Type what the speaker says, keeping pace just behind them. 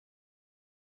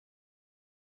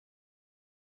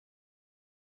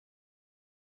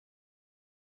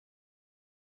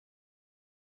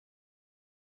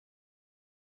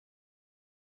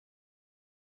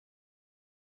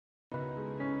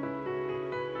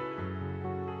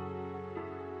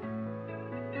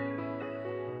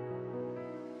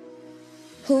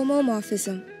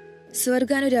Homomorphism.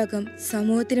 സ്വർഗാനുരാഗം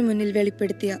സമൂഹത്തിനു മുന്നിൽ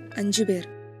വെളിപ്പെടുത്തിയ 5 പേർ.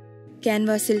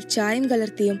 ക്യാൻവാസിൽ ചായം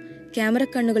കലർത്തിയും ക്യാമറ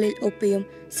കണ്ണുകളിൽ ഒപ്പിയും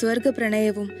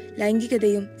സ്വർഗപ്രണയവും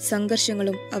ലൈംഗികതയും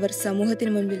സംഘർഷങ്ങളും അവർ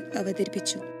സമൂഹത്തിനു മുൻപിൽ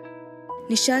അവതരിപ്പിച്ചു.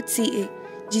 Nishad CA,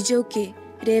 Jijo K,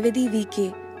 Revathi VK,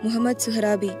 Muhammad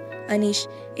Suharabi, Aneesh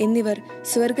എന്നിവർ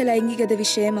സ്വർഗ ലൈംഗികത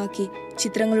വിഷയമാക്കി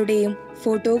ചിത്രങ്ങളുടെയും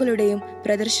ഫോട്ടോകളുടെയും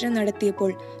പ്രദർശനം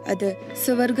നടത്തിയപ്പോൾ അത്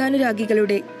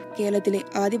സ്വർഗാനുരാഗികളുടെ കേരളത്തിലെ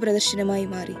ആദ്യ പ്രദർശനമായി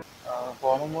മാറി.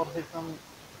 ഹോമോമോർഫിസം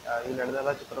ഈ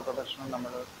ലളിതകലാ ചിത്ര പ്രദർശനം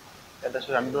നമ്മൾ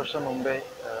ഏകദേശം 2 വർഷം മുമ്പേ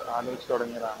ആലോചിച്ച്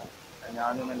തുടങ്ങിയതാണ്.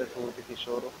 ഞാനും എൻ്റെ സുഹൃത്ത്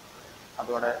കിഷോറും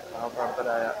അതോടെ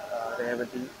സഹപ്രവർത്തകരായ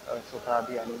രേവതി,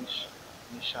 സുഹാബി, അനീഷ്,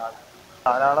 നിഷാദ്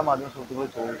ധാരാളം ആദ്യം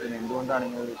സുഹൃത്തുക്കൾ ചോദിക്കുന്നു എന്തുകൊണ്ടാണ്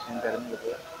ഇങ്ങനെ ഒരു വിഷയം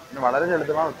തിരഞ്ഞെടുത്തത്. പിന്നെ വളരെ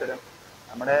ലളിതമായ ഉത്തരം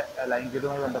നമ്മുടെ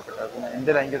ലൈംഗികതയുമായി ബന്ധപ്പെട്ട് പിന്നെ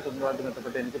എൻ്റെ ലൈംഗികത്വവുമായി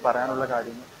ബന്ധപ്പെട്ട് എനിക്ക് പറയാനുള്ള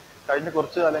കാര്യങ്ങൾ കഴിഞ്ഞ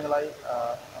കുറച്ച് കാലങ്ങളായി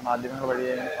മാധ്യമങ്ങൾ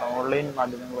വഴിയായും ഓൺലൈൻ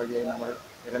മാധ്യമങ്ങൾ വഴിയായും നമ്മൾ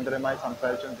നിരന്തരമായി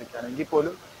സംസാരിച്ചുകൊണ്ടിരിക്കുകയാണ്. എങ്കിൽ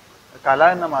പോലും കല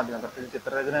എന്ന മാധ്യമം, പ്രത്യേകിച്ച്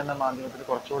ചിത്രരചന എന്ന മാധ്യമത്തിന്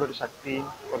കുറച്ചുകൂടെ ഒരു ശക്തിയും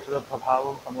കുറച്ചുകൂടെ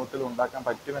പ്രഭാവവും സമൂഹത്തിൽ ഉണ്ടാക്കാൻ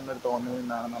പറ്റുമെന്നൊരു തോന്നലിൽ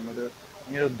നിന്നാണ് നമ്മൾ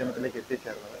ഇങ്ങനെ ഉദ്യമത്തിലേക്ക്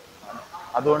എത്തിച്ചേർന്നത്.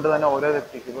 അതുകൊണ്ട് തന്നെ ഓരോ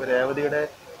വ്യക്തിക്കും ഇപ്പോൾ രേവതിയുടെ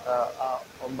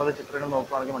 9 ചിത്രങ്ങൾ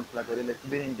നോക്കുകയാണെങ്കിൽ മനസ്സിലാക്കുക ഒരു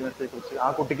ലെസ്ബിയൻ ഇൻറ്റിമസിയെ കുറിച്ച് ആ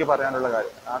കുട്ടിക്ക് പറയാനുള്ള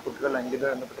കാര്യം, ആ കുട്ടിയുടെ ലൈംഗികത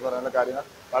ബന്ധപ്പെട്ട് പറയാനുള്ള കാര്യങ്ങൾ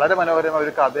വളരെ മനോഹരമായ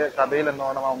ഒരു കഥയിൽ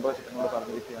എന്നോണം ആ 9 ചിത്രങ്ങൾ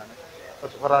പറഞ്ഞിരിക്കുകയാണ്.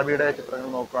 ഇപ്പോൾ സുഹറാബിയുടെ ചിത്രങ്ങൾ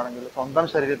നോക്കുകയാണെങ്കിൽ സ്വന്തം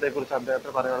ശരീരത്തെക്കുറിച്ച്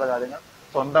അദ്ദേഹത്തിന് പറയാനുള്ള കാര്യങ്ങൾ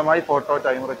സ്വന്തമായി ഫോട്ടോ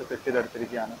ടൈമർ വെച്ച് സെറ്റ്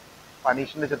ചെയ്തെടുത്തിരിക്കുകയാണ്.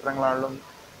 അനീഷിന്റെ ചിത്രങ്ങളാണെങ്കിലും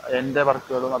എൻ്റെ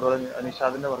വർക്കുകളും അതുപോലെ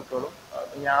നിഷാദിന്റെ വർക്കുകളും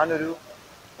ഞാനൊരു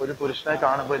പുരുഷനെ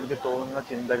കാണുമ്പോൾ എനിക്ക് തോന്നുന്ന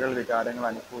ചിന്തകൾ, വികാരങ്ങൾ,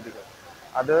 അനുഭൂതികൾ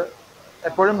അത്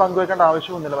എപ്പോഴും പങ്കുവെക്കേണ്ട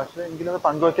ആവശ്യമൊന്നുമില്ല. പക്ഷേ എങ്കിലും അത്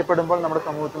പങ്കുവെക്കപ്പെടുമ്പോൾ നമ്മുടെ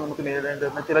സമൂഹത്തിൽ നമുക്ക് നേരിടേണ്ടി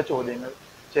വരുന്ന ചില ചോദ്യങ്ങൾ,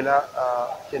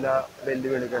 ചില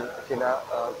വെല്ലുവിളികൾ, ചില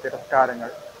തിരസ്കാരങ്ങൾ,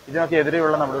 ഇതിനൊക്കെ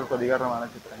എതിരെയുള്ള നമ്മുടെ ഒരു പ്രതികരണമാണ്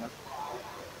ചിത്രങ്ങൾ.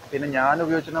 പിന്നെ ഞാൻ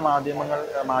ഉപയോഗിച്ചിരുന്ന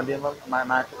മാധ്യമം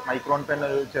മൈക്രോൺ പെൻ,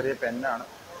 ഒരു ചെറിയ പെന്നാണ്.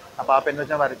 അപ്പോൾ ആ പെൻ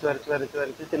വെച്ച് ഞാൻ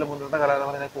വരച്ച് ചില മുതിർന്ന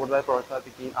കലാകാരന്മാരെ കൂടുതലായി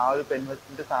പ്രോത്സാഹിപ്പിക്കുകയും ആ ഒരു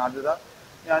പെൻസിന്റെ സാധ്യത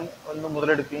ഞാൻ ഒന്ന്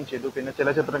മുതലെടുക്കുകയും ചെയ്തു. പിന്നെ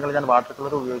ചില ചിത്രങ്ങൾ ഞാൻ വാട്ടർ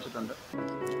കളർ ഉപയോഗിച്ചിട്ടുണ്ട്.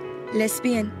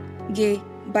 ലെസ്ബിയൻ, ഗേ,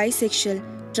 ബൈസെക്ഷൽ,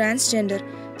 ട്രാൻസ്ജെൻഡർ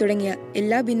തുടങ്ങിയ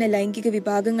എല്ലാ ഭിന്ന ലൈംഗിക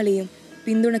വിഭാഗങ്ങളെയും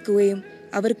പിന്തുണയ്ക്കുകയും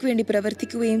അവർക്കു വേണ്ടി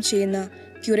പ്രവർത്തിക്കുകയും ചെയ്യുന്ന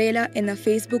ക്യുറേല എന്ന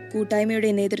ഫേസ്ബുക്ക് കൂട്ടായ്മയുടെ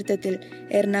നേതൃത്വത്തിൽ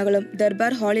എറണാകുളം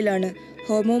ദർബാർ ഹാളിലാണ്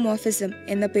ഹോമോമോർഫിസം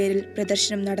എന്ന പേരിൽ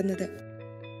പ്രദർശനം നടന്നത്.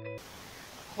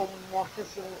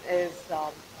 Homomorphism is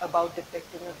about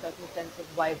depicting a certain sense of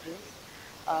vibrance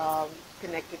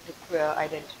connected to queer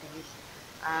identities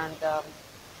and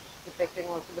depicting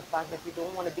also the fact that we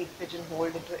don't want to be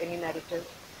pigeonholed into any narrative,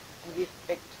 and we've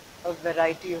picked a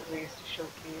variety of ways to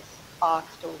showcase our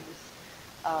stories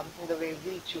in the way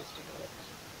we choose to do it.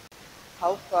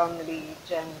 How firmly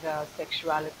gender,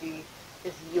 sexuality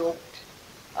is yoked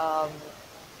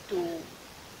to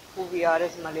who we are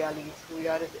as Malayalis, who we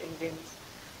are as Indians,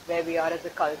 where we are as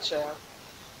a culture,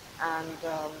 and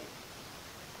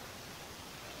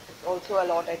it's also a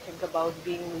lot, I think, about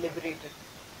being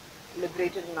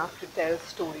liberated enough to tell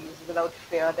stories without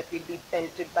fear that we'll be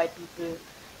pelted by people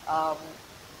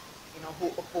who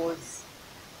oppose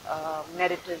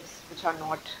narratives which are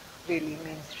not really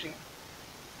mainstream.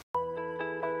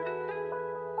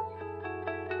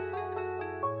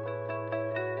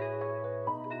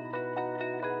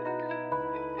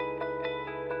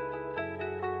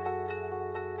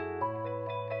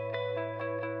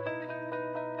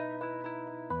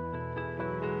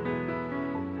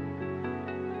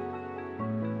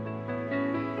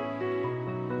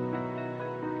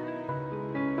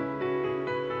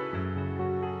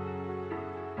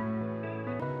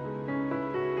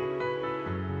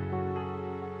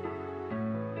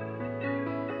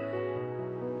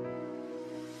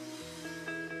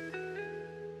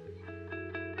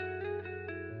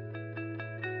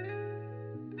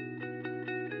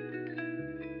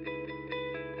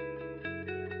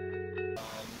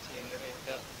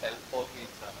 Self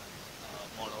portraits ആണ്,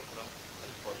 monochrome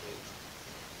self portraits.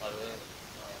 അത്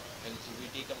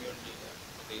LGBT കമ്മ്യൂണിറ്റിയിൽ,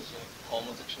 പ്രത്യേകിച്ച്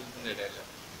ഹോമോസെക്ഷൽസിൻ്റെ ഇടയിൽ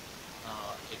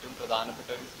ഏറ്റവും പ്രധാനപ്പെട്ട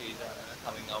ഒരു സ്റ്റേജാണ്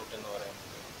coming out എന്ന്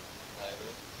പറയുന്നത്. അതായത്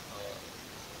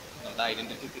നമ്മുടെ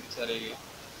ഐഡൻറ്റിറ്റി തിരിച്ചറിയുകയും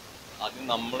ആദ്യം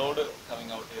നമ്മളോട്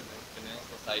കമ്മിങ് ഔട്ട് ചെയ്യുന്നത്, പിന്നെ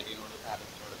സൊസൈറ്റിനോട്,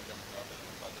 പാരൻസിനോട് കമ്മിങ് ഔട്ട്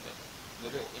ചെയ്യുന്നത്. അപ്പോൾ അതിൽ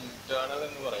ഇതൊരു ഇൻറ്റേർണൽ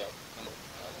എന്ന് പറയാം.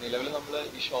 നിലവിൽ നമ്മൾ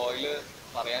ഈ ഷോയിൽ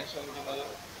പറയാൻ ശ്രമിക്കുന്നത്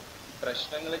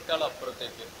പ്രശ്നങ്ങളെക്കാൾ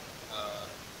അപ്പുറത്തേക്ക്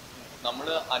നമ്മൾ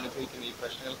അനുഭവിക്കുന്ന, ഈ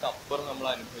പ്രശ്നങ്ങൾക്ക് അപ്പുറം നമ്മൾ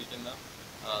അനുഭവിക്കുന്ന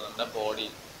നമ്മുടെ ബോഡി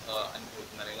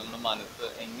അനുഭവിക്കുന്ന, അല്ലെങ്കിൽ നമ്മുടെ മനസ്സ്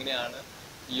എങ്ങനെയാണ്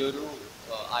ഈ ഒരു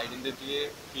ഐഡൻറ്റിറ്റിയെ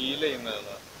ഫീൽ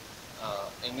ചെയ്യുന്നതെന്ന്,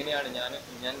 എങ്ങനെയാണ്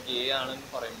ഞാൻ ഗേ ആണെന്ന്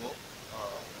പറയുമ്പോൾ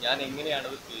ഞാൻ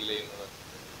എങ്ങനെയാണത് ഫീൽ ചെയ്യുന്നത്,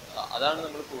 അതാണ്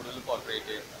നമ്മൾ കൂടുതൽ പോർട്രേറ്റ്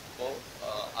ചെയ്യുന്നത്. അപ്പോൾ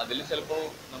അതിൽ ചിലപ്പോൾ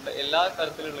നമ്മുടെ എല്ലാ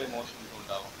തരത്തിലുള്ള ഇമോഷൻസും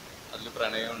ഉണ്ടാവും. അതിൽ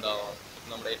പ്രണയം ഉണ്ടാവാം,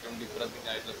 നമ്മുടെ ഏറ്റവും ഡിപ്രസിംഗ്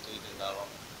ആയിട്ടുള്ള സ്റ്റേജ് ഉണ്ടാവാം,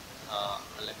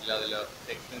 അല്ലെങ്കിൽ അതിൽ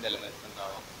സെക്സിൻ്റെ എലമെന്റ്സ്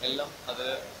ഉണ്ടാവാം, എല്ലാം അത്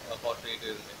പോർട്രേറ്റ്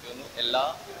ചെയ്തിട്ടുണ്ട്. എനിക്ക് തോന്നുന്നു എല്ലാ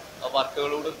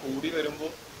വർക്കുകളോട് കൂടി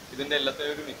വരുമ്പോൾ ഇതിൻ്റെ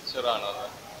എല്ലാത്തിനും ഒരു മിക്സ്ചറാണ് അത്.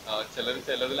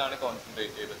 ചിലതിലാണ്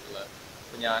കോൺസെൻട്രേറ്റ് ചെയ്തിട്ടുള്ളത്.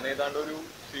 അപ്പം ഞാൻ ഏതാണ്ട് ഒരു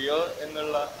ഫിയർ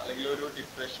എന്നുള്ള അല്ലെങ്കിൽ ഒരു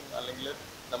ഡിപ്രഷൻ അല്ലെങ്കിൽ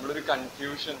നമ്മളൊരു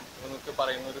കൺഫ്യൂഷൻ എന്നൊക്കെ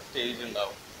പറയുന്ന ഒരു സ്റ്റേജ്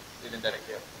ഉണ്ടാവും ഇതിൻ്റെ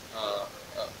ഇടയ്ക്ക്.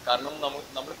 കാരണം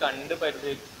നമ്മൾ കണ്ട്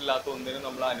പരിചയത്തില്ലാത്ത ഒന്നിനും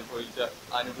നമ്മൾ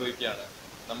അനുഭവിക്കുകയാണ്.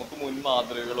 നമുക്ക് മുൻ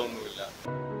മാതൃകകളൊന്നുമില്ല.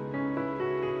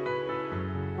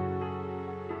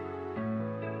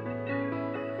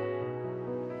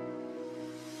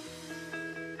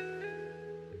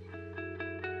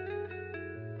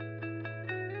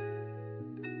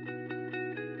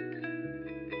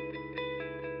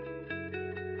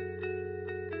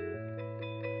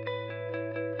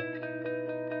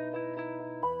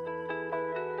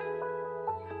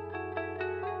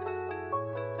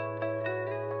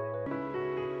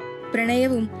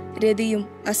 പ്രണയവും രതിയും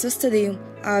അസ്വസ്ഥതയും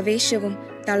ആവേശവും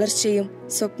തളർച്ചയും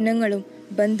സ്വപ്നങ്ങളും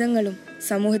ബന്ധങ്ങളും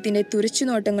സമൂഹത്തിന്റെ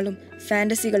തുറിച്ചുനോട്ടങ്ങളും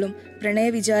ഫാന്റസികളും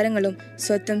പ്രണയവിചാരങ്ങളും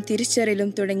സ്വത്വം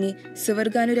തിരിച്ചറിയലും തുടങ്ങി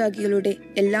സുവർഗാനുരാഗികളുടെ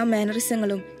എല്ലാ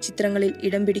മാനറിസങ്ങളും ചിത്രങ്ങളിൽ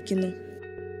ഇടം പിടിക്കുന്നു.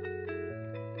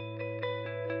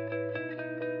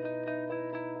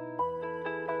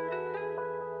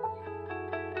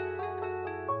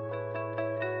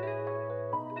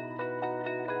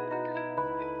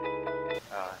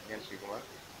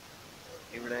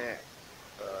 ഇവിടെ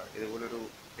ഇതുപോലൊരു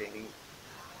പെയിൻറ്റിങ്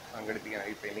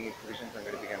സംഘടിപ്പിക്കാനായി പെയിൻറ്റിങ് എക്സിബിഷൻ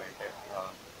സംഘടിപ്പിക്കാനായിട്ട്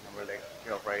നമ്മളുടെ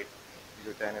കോർപ്പറേറ്റ്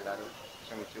ജുറ്റാൻ എല്ലാവരും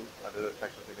ശ്രമിച്ചു. അത്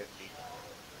സക്സസ്ഫുള്ളി.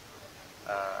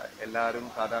 എല്ലാവരും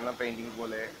സാധാരണ പെയിൻറ്റിങ്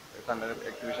പോലെ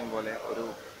എക്സിബിഷൻ പോലെ ഒരു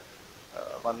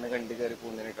വന്ന് കണ്ടു കയറി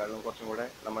പോകുന്നതിനേക്കാളും കുറച്ചും കൂടെ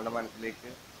നമ്മളുടെ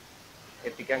മനസ്സിലേക്ക്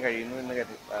എത്തിക്കാൻ കഴിയുന്നു എന്ന്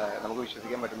നമുക്ക്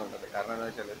വിശ്വസിക്കാൻ പറ്റുന്നുണ്ട്. കാരണം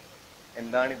എന്താണെന്ന് വെച്ചാൽ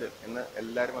എന്താണിത് എന്ന്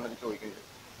എല്ലാവരും വന്നിട്ട് ചോദിക്കുന്നുണ്ട്.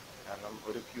 കാരണം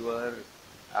ഒരു ക്യൂർ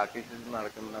ആർട്ടിസ്റ്റ്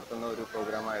നടത്തുന്ന ഒരു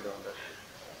പ്രോഗ്രാം ആയതുകൊണ്ട്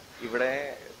ഇവിടെ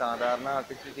സാധാരണ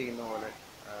ആർട്ടിസ്റ്റ് ചെയ്യുന്ന പോലെ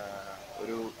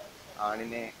ഒരു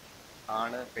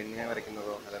ആണ് പെണ്ണിനെ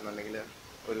വരയ്ക്കുന്നതോ അല്ലെന്നുണ്ടെങ്കിൽ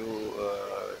ഒരു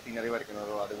സീനറി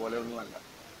വരയ്ക്കുന്നതോ അതുപോലെ ഒന്നുമല്ല.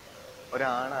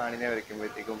 ആണിനെ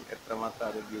വരയ്ക്കുമ്പോഴത്തേക്കും എത്രമാത്രം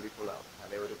അത് ബ്യൂട്ടിഫുൾ ആവും,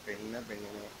 അല്ലെങ്കിൽ ഒരു പെണ്ണിനെ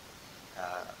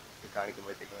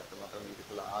കാണിക്കുമ്പോഴത്തേക്കും എത്രമാത്രം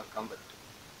ബ്യൂട്ടിഫുൾ ആക്കാൻ പറ്റും.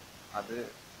 അത്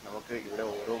നമുക്ക് ഇവിടെ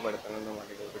ഓരോ പടത്തിൽ നിന്നും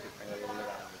അല്ലെങ്കിൽ ഓരോ ചിത്രങ്ങളിൽ നിന്ന്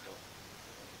കാണാൻ പറ്റും.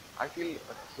 I feel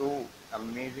so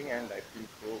amazing and I feel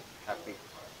so happy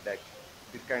that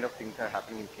this kind of things are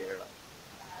happening in Kerala.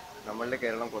 നമ്മളുടെ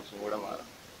കേരളം കുറച്ചും കൂടെ മാറും,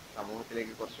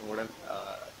 സമൂഹത്തിലേക്ക് കുറച്ചും കൂടെ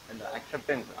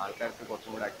അക്സെപ്റ്റൻസ്, ആൾക്കാർക്ക്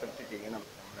കുറച്ചും കൂടെ അക്സെപ്റ്റ് ചെയ്യണം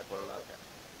നമ്മളെ പോലുള്ള ആൾക്കാർ.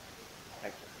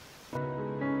 താങ്ക്സ്.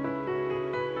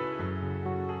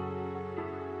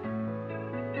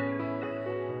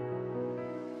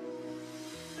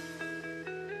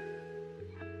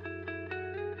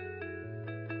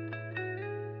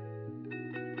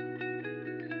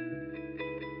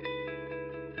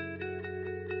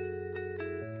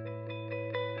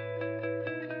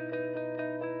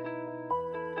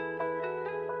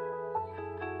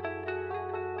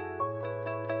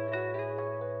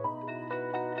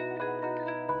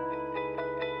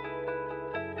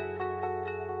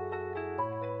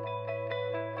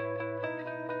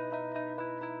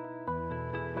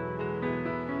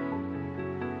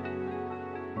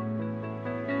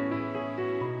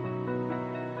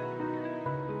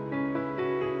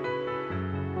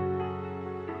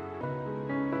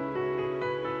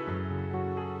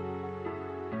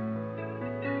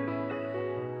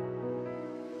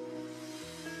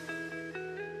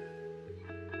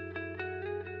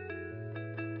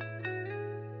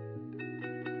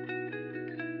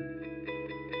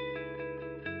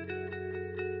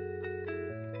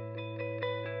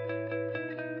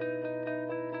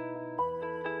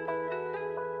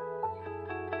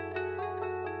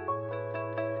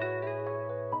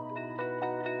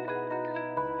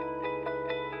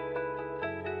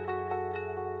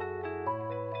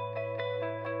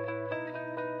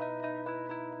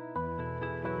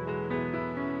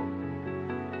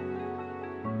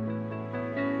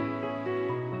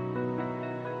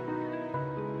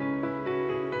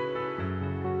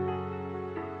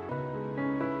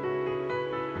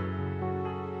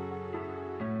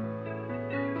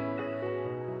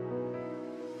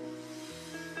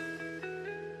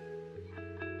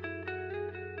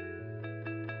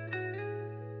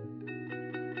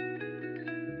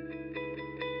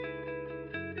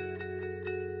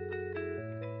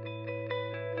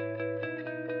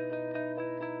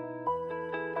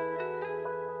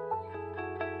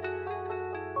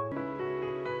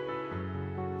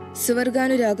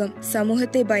 സുവർഗാനുരാഗം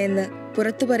സമൂഹത്തെ ഭയന്ന്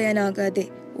പുറത്തു പറയാനാകാതെ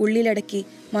ഉള്ളിലടക്കി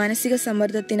മാനസിക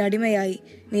സമ്മർദ്ദത്തിനടിമയായി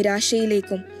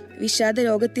നിരാശയിലേക്കും വിഷാദ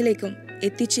രോഗത്തിലേക്കും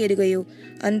എത്തിച്ചേരുകയോ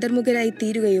അന്തർമുഖരായി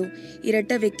തീരുകയോ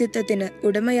ഇരട്ട വ്യക്തിത്വത്തിന്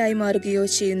ഉടമയായി മാറുകയോ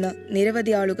ചെയ്യുന്ന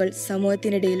നിരവധി ആളുകൾ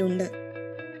സമൂഹത്തിനിടയിലുണ്ട്.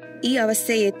 ഈ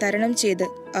അവസ്ഥയെ തരണം ചെയ്ത്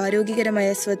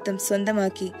ആരോഗ്യകരമായ സ്വത്വം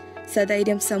സ്വന്തമാക്കി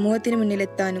സധൈര്യം സമൂഹത്തിന്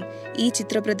മുന്നിലെത്താനും ഈ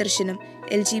ചിത്രപ്രദർശനം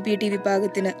LGBT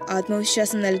വിഭാഗത്തിന്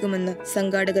ആത്മവിശ്വാസം നൽകുമെന്ന്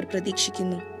സംഘാടകർ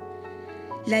പ്രതീക്ഷിക്കുന്നു.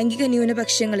 ലൈംഗിക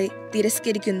ന്യൂനപക്ഷങ്ങളെ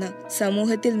തിരസ്കരിക്കുന്ന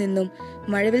സമൂഹത്തിൽ നിന്നും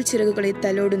മഴവിൽ ചിറകുകളെ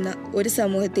തലോടുന്ന ഒരു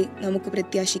സമൂഹത്തെ നമുക്ക്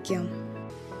പ്രത്യാശിക്കാം.